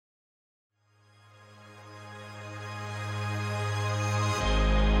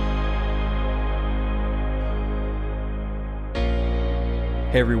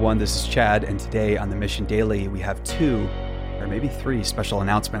Hey everyone, this is Chad, and today on the Mission Daily, we have 2 or maybe 3 special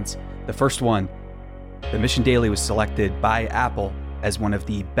announcements. The first one, the Mission Daily was selected by Apple as one of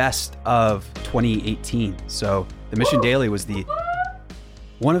the best of 2018. So the Mission Daily was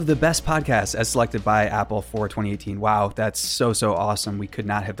one of the best podcasts as selected by Apple for 2018. Wow, that's so awesome. We could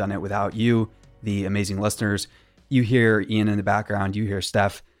not have done it without you, the amazing listeners. You hear Ian in the background, you hear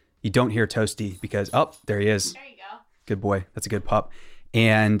Steph. You don't hear Toasty because, oh, there he is. There you go. Good boy. That's a good pup.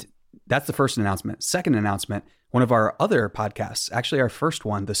 And that's the first announcement. Second announcement, one of our other podcasts, actually our first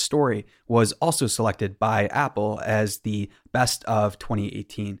one, The Story, was also selected by Apple as the best of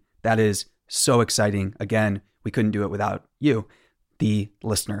 2018. That is so exciting. Again, we couldn't do it without you, the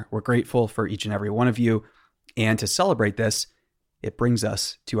listener. We're grateful for each and every one of you. And to celebrate this, it brings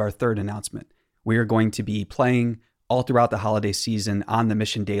us to our third announcement. We are going to be playing all throughout the holiday season on the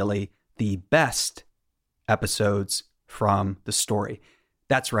Mission Daily, the best episodes from The Story.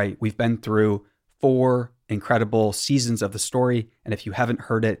 That's right. We've been through 4 incredible seasons of The Story. And if you haven't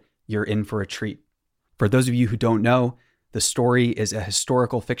heard it, you're in for a treat. For those of you who don't know, The Story is a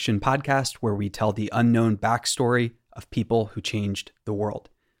historical fiction podcast where we tell the unknown backstory of people who changed the world.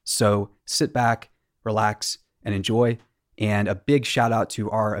 So sit back, relax, and enjoy. And a big shout out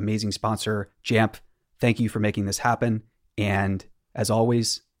to our amazing sponsor, Jamf. Thank you for making this happen. And as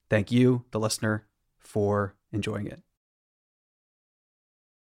always, thank you, the listener, for enjoying it.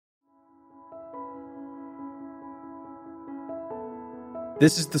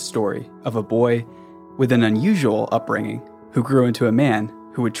 This is the story of a boy with an unusual upbringing who grew into a man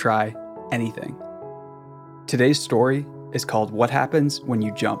who would try anything. Today's story is called What Happens When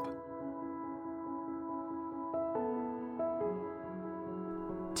You Jump.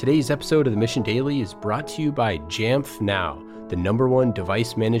 Today's episode of the Mission Daily is brought to you by Jamf Now, the #1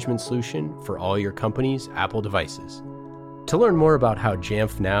 device management solution for all your company's Apple devices. To learn more about how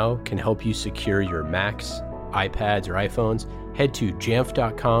Jamf Now can help you secure your Macs, iPads, or iPhones, head to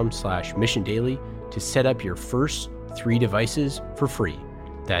jamf.com/missiondaily to set up your first 3 devices for free.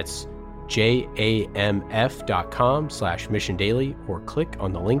 That's jamf.com/missiondaily or click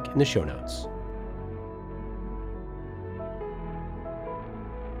on the link in the show notes.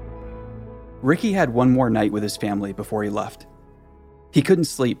 Ricky had one more night with his family before he left. He couldn't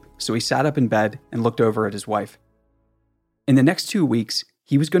sleep, so he sat up in bed and looked over at his wife. In the next 2 weeks,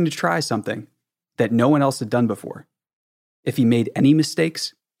 he was going to try something that no one else had done before. If he made any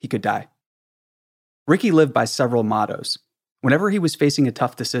mistakes, he could die. Ricky lived by several mottos. Whenever he was facing a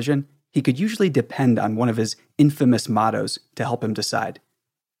tough decision, he could usually depend on one of his infamous mottos to help him decide.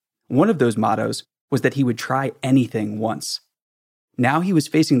 One of those mottos was that he would try anything once. Now he was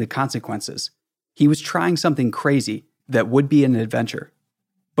facing the consequences. He was trying something crazy that would be an adventure.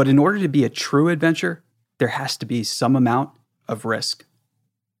 But in order to be a true adventure, there has to be some amount of risk.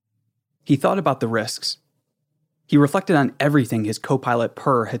 He thought about the risks. He reflected on everything his co-pilot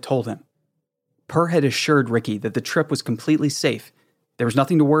Per had told him. Per had assured Ricky that the trip was completely safe. There was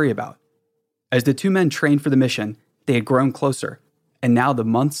nothing to worry about. As the 2 men trained for the mission, they had grown closer, and now the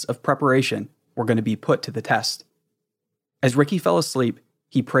months of preparation were going to be put to the test. As Ricky fell asleep,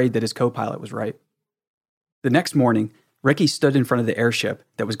 he prayed that his co-pilot was right. The next morning, Ricky stood in front of the airship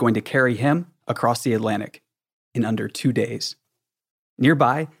that was going to carry him across the Atlantic in under 2 days.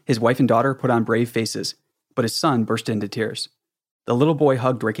 Nearby, his wife and daughter put on brave faces, but his son burst into tears. The little boy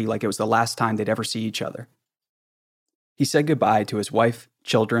hugged Ricky like it was the last time they'd ever see each other. He said goodbye to his wife,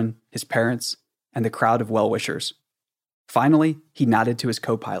 children, his parents, and the crowd of well-wishers. Finally, he nodded to his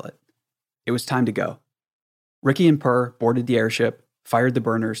co-pilot. It was time to go. Ricky and Per boarded the airship, fired the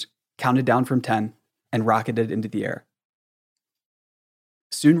burners, counted down from 10, and rocketed into the air.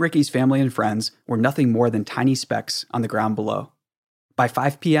 Soon Ricky's family and friends were nothing more than tiny specks on the ground below. By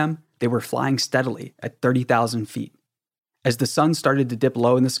 5 p.m., they were flying steadily at 30,000 feet. As the sun started to dip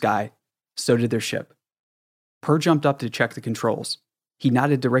low in the sky, so did their ship. Per jumped up to check the controls. He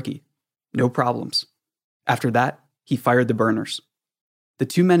nodded to Ricky. No problems. After that, he fired the burners. The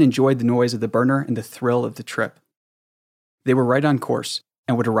 2 men enjoyed the noise of the burner and the thrill of the trip. They were right on course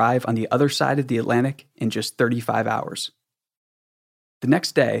and would arrive on the other side of the Atlantic in just 35 hours. The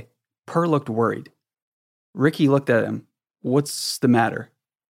next day, Per looked worried. Ricky looked at him. "What's the matter?"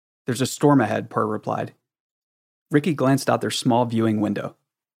 "There's a storm ahead," Per replied. Ricky glanced out their small viewing window.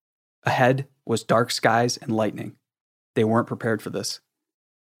 Ahead was dark skies and lightning. They weren't prepared for this.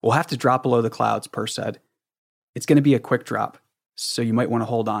 "We'll have to drop below the clouds," Per said. "It's going to be a quick drop, so you might want to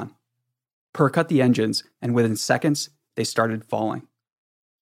hold on." Per cut the engines, and within seconds, they started falling.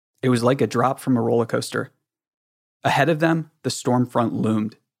 It was like a drop from a roller coaster. Ahead of them, the storm front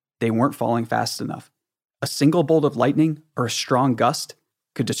loomed. They weren't falling fast enough. A single bolt of lightning or a strong gust,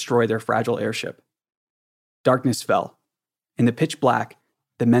 could destroy their fragile airship. Darkness fell. In the pitch black,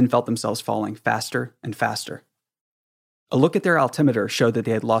 the men felt themselves falling faster and faster. A look at their altimeter showed that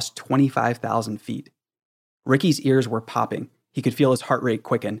they had lost 25,000 feet. Ricky's ears were popping. He could feel his heart rate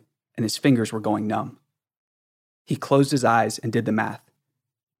quicken, and his fingers were going numb. He closed his eyes and did the math.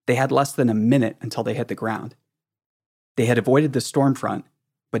 They had less than a minute until they hit the ground. They had avoided the storm front,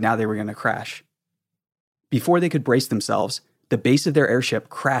 but now they were going to crash. Before they could brace themselves, the base of their airship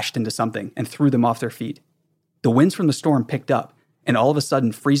crashed into something and threw them off their feet. The winds from the storm picked up, and all of a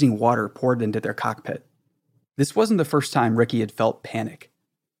sudden freezing water poured into their cockpit. This wasn't the first time Ricky had felt panic.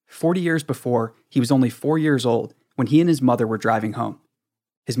 40 years before, he was only 4 years old when he and his mother were driving home.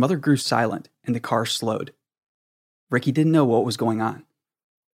 His mother grew silent, and the car slowed. Ricky didn't know what was going on.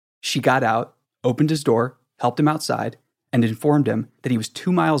 She got out, opened his door, helped him outside, and informed him that he was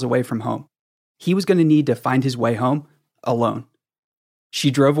 2 miles away from home. He was going to need to find his way home alone.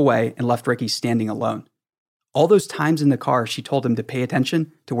 She drove away and left Ricky standing alone. All those times in the car she told him to pay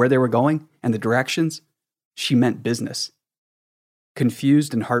attention to where they were going and the directions, she meant business.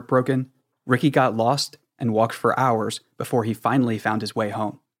 Confused and heartbroken, Ricky got lost and walked for hours before he finally found his way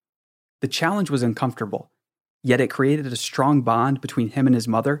home. The challenge was uncomfortable, yet it created a strong bond between him and his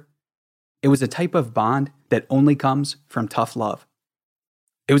mother. It was a type of bond that only comes from tough love.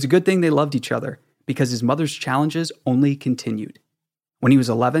 It was a good thing they loved each other because his mother's challenges only continued. When he was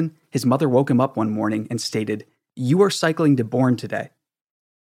 11, his mother woke him up one morning and stated, "You are cycling to Bourne today."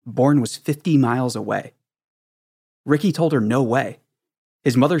 Bourne was 50 miles away. Ricky told her no way.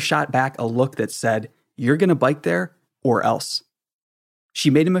 His mother shot back a look that said, "You're going to bike there or else." She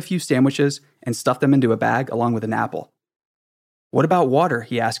made him a few sandwiches and stuffed them into a bag along with an apple. "What about water?"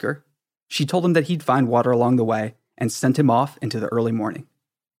 he asked her. She told him that he'd find water along the way and sent him off into the early morning.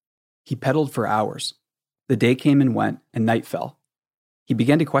 He pedaled for hours. The day came and went, and night fell. He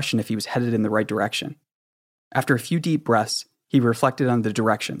began to question if he was headed in the right direction. After a few deep breaths, he reflected on the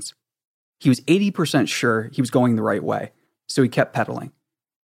directions. He was 80% sure he was going the right way, so he kept pedaling.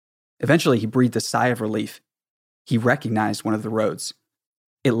 Eventually, he breathed a sigh of relief. He recognized one of the roads.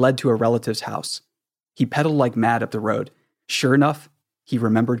 It led to a relative's house. He pedaled like mad up the road. Sure enough, he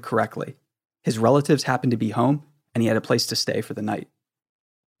remembered correctly. His relatives happened to be home, and he had a place to stay for the night.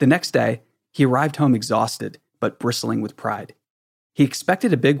 The next day, he arrived home exhausted, but bristling with pride. He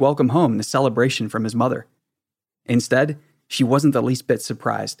expected a big welcome home and a celebration from his mother. Instead, she wasn't the least bit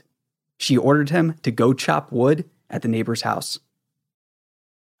surprised. She ordered him to go chop wood at the neighbor's house.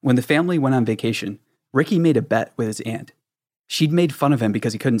 When the family went on vacation, Ricky made a bet with his aunt. She'd made fun of him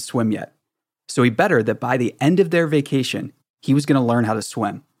because he couldn't swim yet, so he bet her that by the end of their vacation, he was going to learn how to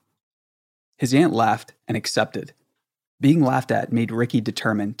swim. His aunt laughed and accepted. Being laughed at made Ricky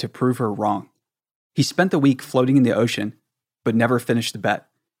determined to prove her wrong. He spent the week floating in the ocean, but never finished the bet.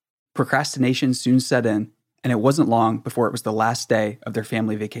 Procrastination soon set in, and it wasn't long before it was the last day of their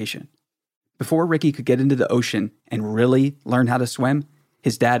family vacation. Before Ricky could get into the ocean and really learn how to swim,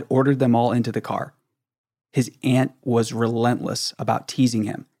 his dad ordered them all into the car. His aunt was relentless about teasing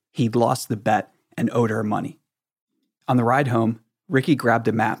him. He'd lost the bet and owed her money. On the ride home, Ricky grabbed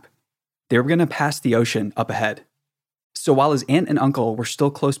a map. They were going to pass the ocean up ahead. So while his aunt and uncle were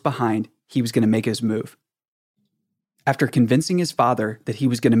still close behind, he was going to make his move. After convincing his father that he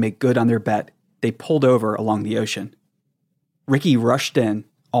was going to make good on their bet, they pulled over along the ocean. Ricky rushed in,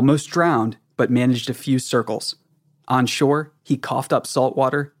 almost drowned, but managed a few circles. On shore, he coughed up salt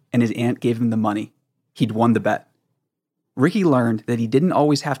water, and his aunt gave him the money. He'd won the bet. Ricky learned that he didn't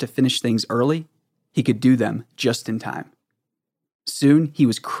always have to finish things early. He could do them just in time. Soon, he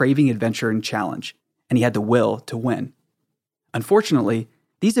was craving adventure and challenge, and he had the will to win. Unfortunately,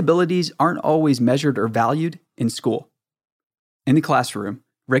 these abilities aren't always measured or valued in school. In the classroom,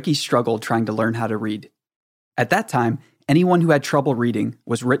 Ricky struggled trying to learn how to read. At that time, anyone who had trouble reading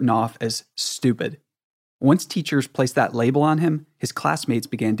was written off as stupid. Once teachers placed that label on him, his classmates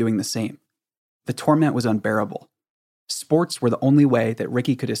began doing the same. The torment was unbearable. Sports were the only way that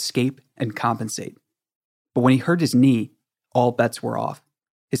Ricky could escape and compensate. But when he hurt his knee, all bets were off.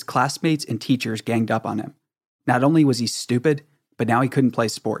 His classmates and teachers ganged up on him. Not only was he stupid, but now he couldn't play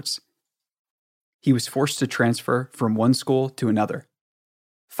sports. He was forced to transfer from one school to another.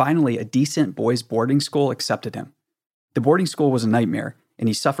 Finally, a decent boys' boarding school accepted him. The boarding school was a nightmare, and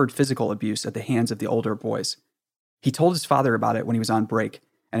he suffered physical abuse at the hands of the older boys. He told his father about it when he was on break,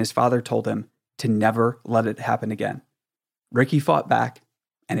 and his father told him to never let it happen again. Ricky fought back,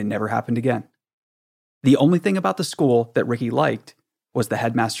 and it never happened again. The only thing about the school that Ricky liked was the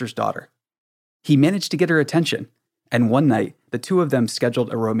headmaster's daughter. He managed to get her attention, and one night, the two of them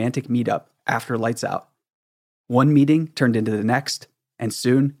scheduled a romantic meetup after lights out. One meeting turned into the next, and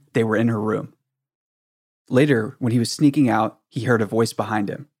soon they were in her room. Later, when he was sneaking out, he heard a voice behind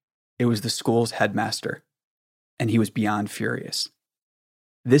him. It was the school's headmaster, and he was beyond furious.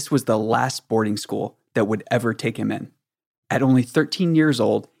 This was the last boarding school that would ever take him in. At only 13 years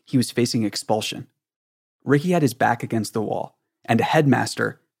old, he was facing expulsion. Ricky had his back against the wall, and a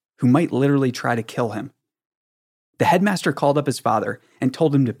headmaster who might literally try to kill him. The headmaster called up his father and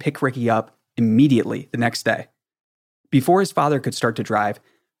told him to pick Ricky up immediately the next day. Before his father could start to drive,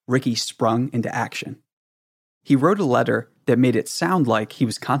 Ricky sprung into action. He wrote a letter that made it sound like he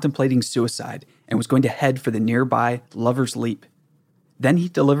was contemplating suicide and was going to head for the nearby Lover's Leap. Then he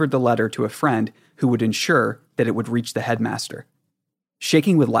delivered the letter to a friend who would ensure that it would reach the headmaster.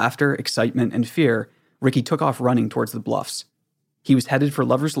 Shaking with laughter, excitement, and fear, Ricky took off running towards the bluffs. He was headed for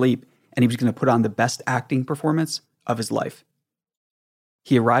Lover's Leap, and he was going to put on the best acting performance of his life.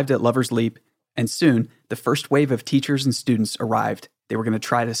 He arrived at Lover's Leap, and soon the first wave of teachers and students arrived. They were going to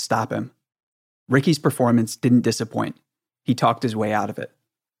try to stop him. Ricky's performance didn't disappoint. He talked his way out of it.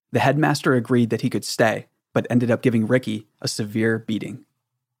 The headmaster agreed that he could stay, but ended up giving Ricky a severe beating.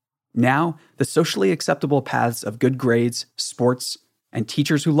 Now, the socially acceptable paths of good grades, sports, and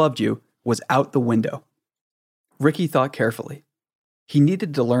teachers who loved you was out the window. Ricky thought carefully. He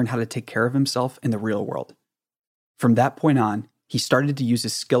needed to learn how to take care of himself in the real world. From that point on, he started to use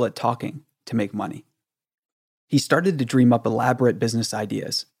his skill at talking to make money. He started to dream up elaborate business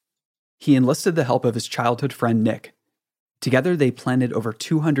ideas. He enlisted the help of his childhood friend Nick. Together, they planted over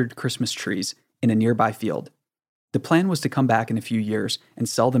 200 Christmas trees in a nearby field. The plan was to come back in a few years and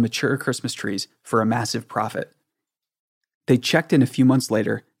sell the mature Christmas trees for a massive profit. They checked in a few months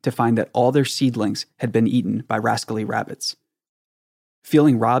later to find that all their seedlings had been eaten by rascally rabbits.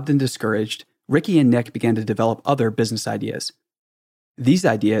 Feeling robbed and discouraged, Ricky and Nick began to develop other business ideas. These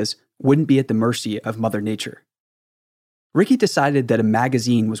ideas wouldn't be at the mercy of Mother Nature. Ricky decided that a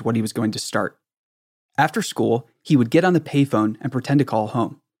magazine was what he was going to start. After school, he would get on the payphone and pretend to call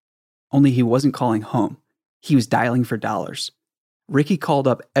home. Only he wasn't calling home. He was dialing for dollars. Ricky called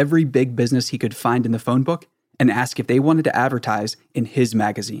up every big business he could find in the phone book and asked if they wanted to advertise in his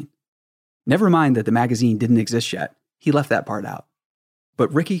magazine. Never mind that the magazine didn't exist yet. He left that part out.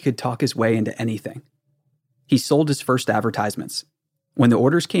 But Ricky could talk his way into anything. He sold his first advertisements. When the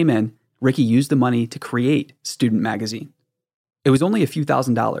orders came in, Ricky used the money to create Student Magazine. It was only a few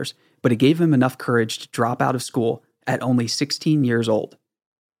 $1,000s, but it gave him enough courage to drop out of school at only 16 years old.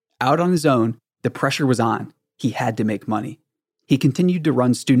 Out on his own, the pressure was on. He had to make money. He continued to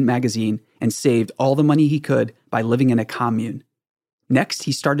run Student Magazine and saved all the money he could by living in a commune. Next,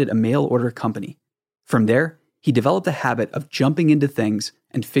 he started a mail order company. From there, he developed a habit of jumping into things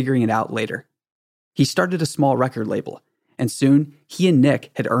and figuring it out later. He started a small record label, and soon he and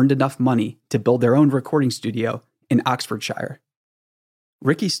Nick had earned enough money to build their own recording studio in Oxfordshire.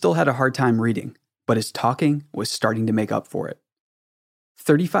 Ricky still had a hard time reading, but his talking was starting to make up for it.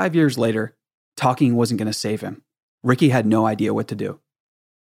 35 years later, talking wasn't going to save him. Ricky had no idea what to do.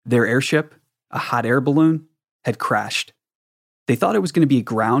 Their airship, a hot air balloon, had crashed. They thought it was going to be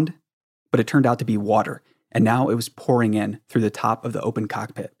aground, but it turned out to be water, and now it was pouring in through the top of the open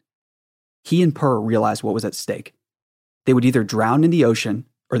cockpit. He and Purr realized what was at stake. They would either drown in the ocean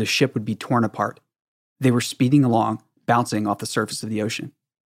or the ship would be torn apart. They were speeding along, bouncing off the surface of the ocean.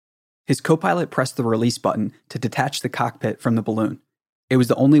 His co-pilot pressed the release button to detach the cockpit from the balloon. It was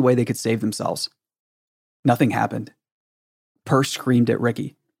the only way they could save themselves. Nothing happened. Purr screamed at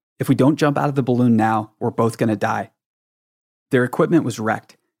Ricky, "If we don't jump out of the balloon now, we're both going to die." Their equipment was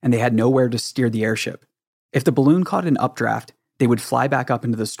wrecked, and they had nowhere to steer the airship. If the balloon caught an updraft, they would fly back up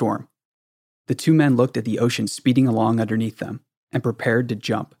into the storm. The two men looked at the ocean speeding along underneath them and prepared to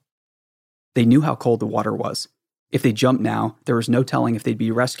jump. They knew how cold the water was. If they jumped now, there was no telling if they'd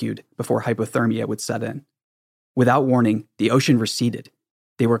be rescued before hypothermia would set in. Without warning, the ocean receded.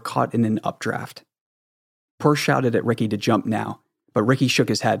 They were caught in an updraft. Purr shouted at Ricky to jump now, but Ricky shook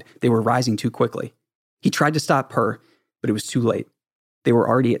his head. They were rising too quickly. He tried to stop Purr, but it was too late. They were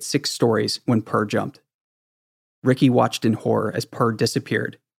already at 6 stories when Purr jumped. Ricky watched in horror as Purr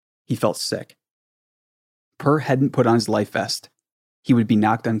disappeared. He felt sick. Purr hadn't put on his life vest. He would be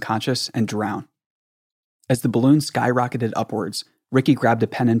knocked unconscious and drown. As the balloon skyrocketed upwards, Ricky grabbed a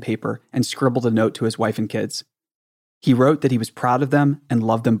pen and paper and scribbled a note to his wife and kids. He wrote that he was proud of them and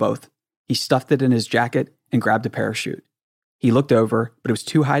loved them both. He stuffed it in his jacket and grabbed a parachute. He looked over, but it was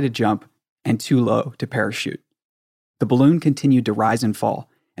too high to jump and too low to parachute. The balloon continued to rise and fall,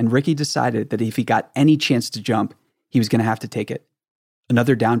 and Ricky decided that if he got any chance to jump, he was going to have to take it.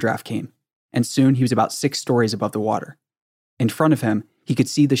 Another downdraft came, and soon he was about 6 stories above the water. In front of him, he could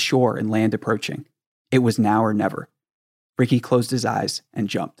see the shore and land approaching. It was now or never. Ricky closed his eyes and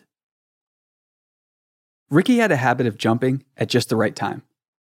jumped. Ricky had a habit of jumping at just the right time.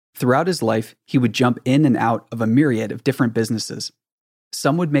 Throughout his life, he would jump in and out of a myriad of different businesses.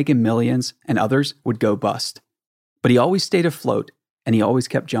 Some would make him millions and others would go bust. But he always stayed afloat and he always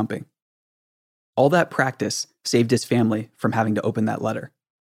kept jumping. All that practice saved his family from having to open that letter.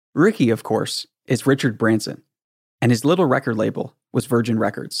 Ricky, of course, is Richard Branson, and his little record label was Virgin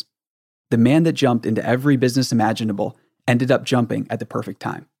Records. The man that jumped into every business imaginable ended up jumping at the perfect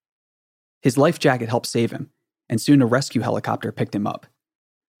time. His life jacket helped save him, and soon a rescue helicopter picked him up.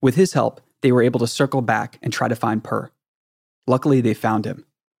 With his help, they were able to circle back and try to find Per. Luckily, they found him.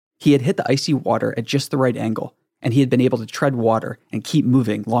 He had hit the icy water at just the right angle, and he had been able to tread water and keep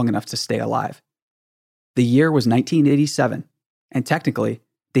moving long enough to stay alive. The year was 1987, and technically,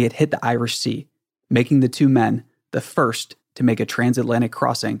 they had hit the Irish Sea, making the two men the first to make a transatlantic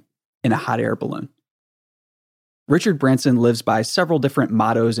crossing in a hot air balloon. Richard Branson lives by several different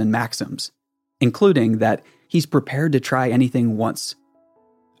mottos and maxims, including that he's prepared to try anything once.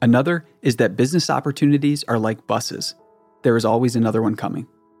 Another is that business opportunities are like buses. There is always another one coming.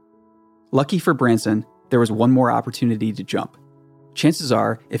 Lucky for Branson, there was one more opportunity to jump. Chances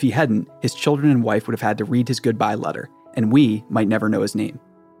are, if he hadn't, his children and wife would have had to read his goodbye letter, and we might never know his name.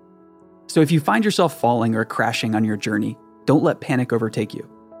 So if you find yourself falling or crashing on your journey, don't let panic overtake you.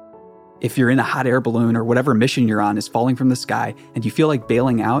 If you're in a hot air balloon or whatever mission you're on is falling from the sky and you feel like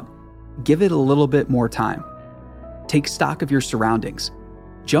bailing out, give it a little bit more time. Take stock of your surroundings.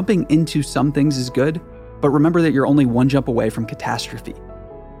 Jumping into some things is good, but remember that you're only one jump away from catastrophe.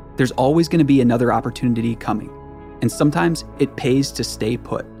 There's always going to be another opportunity coming, and sometimes it pays to stay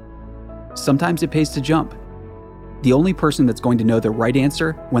put. Sometimes it pays to jump. The only person that's going to know the right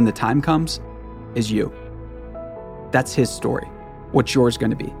answer when the time comes is you. That's his story. What's yours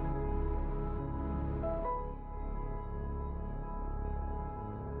going to be?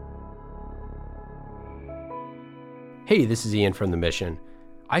 Hey, this is Ian from The Mission.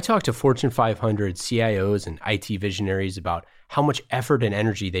 I talk to Fortune 500 CIOs and IT visionaries about how much effort and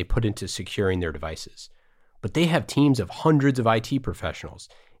energy they put into securing their devices. But they have teams of hundreds of IT professionals,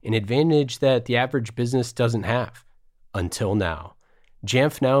 an advantage that the average business doesn't have. Until now.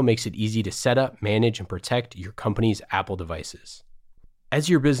 Jamf Now makes it easy to set up, manage, and protect your company's Apple devices. As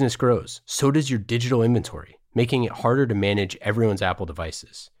your business grows, so does your digital inventory, making it harder to manage everyone's Apple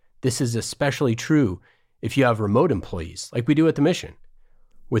devices. This is especially true if you have remote employees, like we do at The Mission.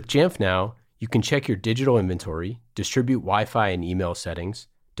 With Jamf Now, you can check your digital inventory, distribute Wi-Fi and email settings,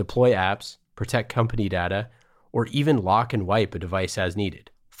 deploy apps, protect company data, or even lock and wipe a device as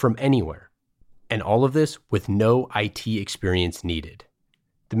needed, from anywhere. And all of this with no IT experience needed.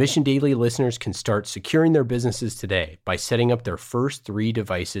 The Mission Daily listeners can start securing their businesses today by setting up their first 3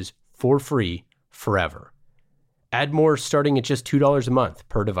 devices for free forever. Add more starting at just $2 a month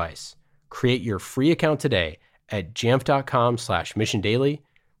per device. Create your free account today at jamf.com/missiondaily.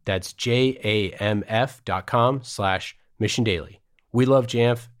 That's jamf.com/missiondaily. We love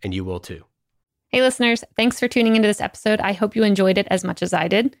Jamf, and you will too. Hey listeners, thanks for tuning into this episode. I hope you enjoyed it as much as I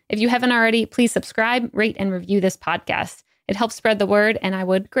did. If you haven't already, please subscribe, rate, and review this podcast. It helps spread the word, and I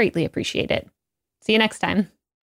would greatly appreciate it. See you next time.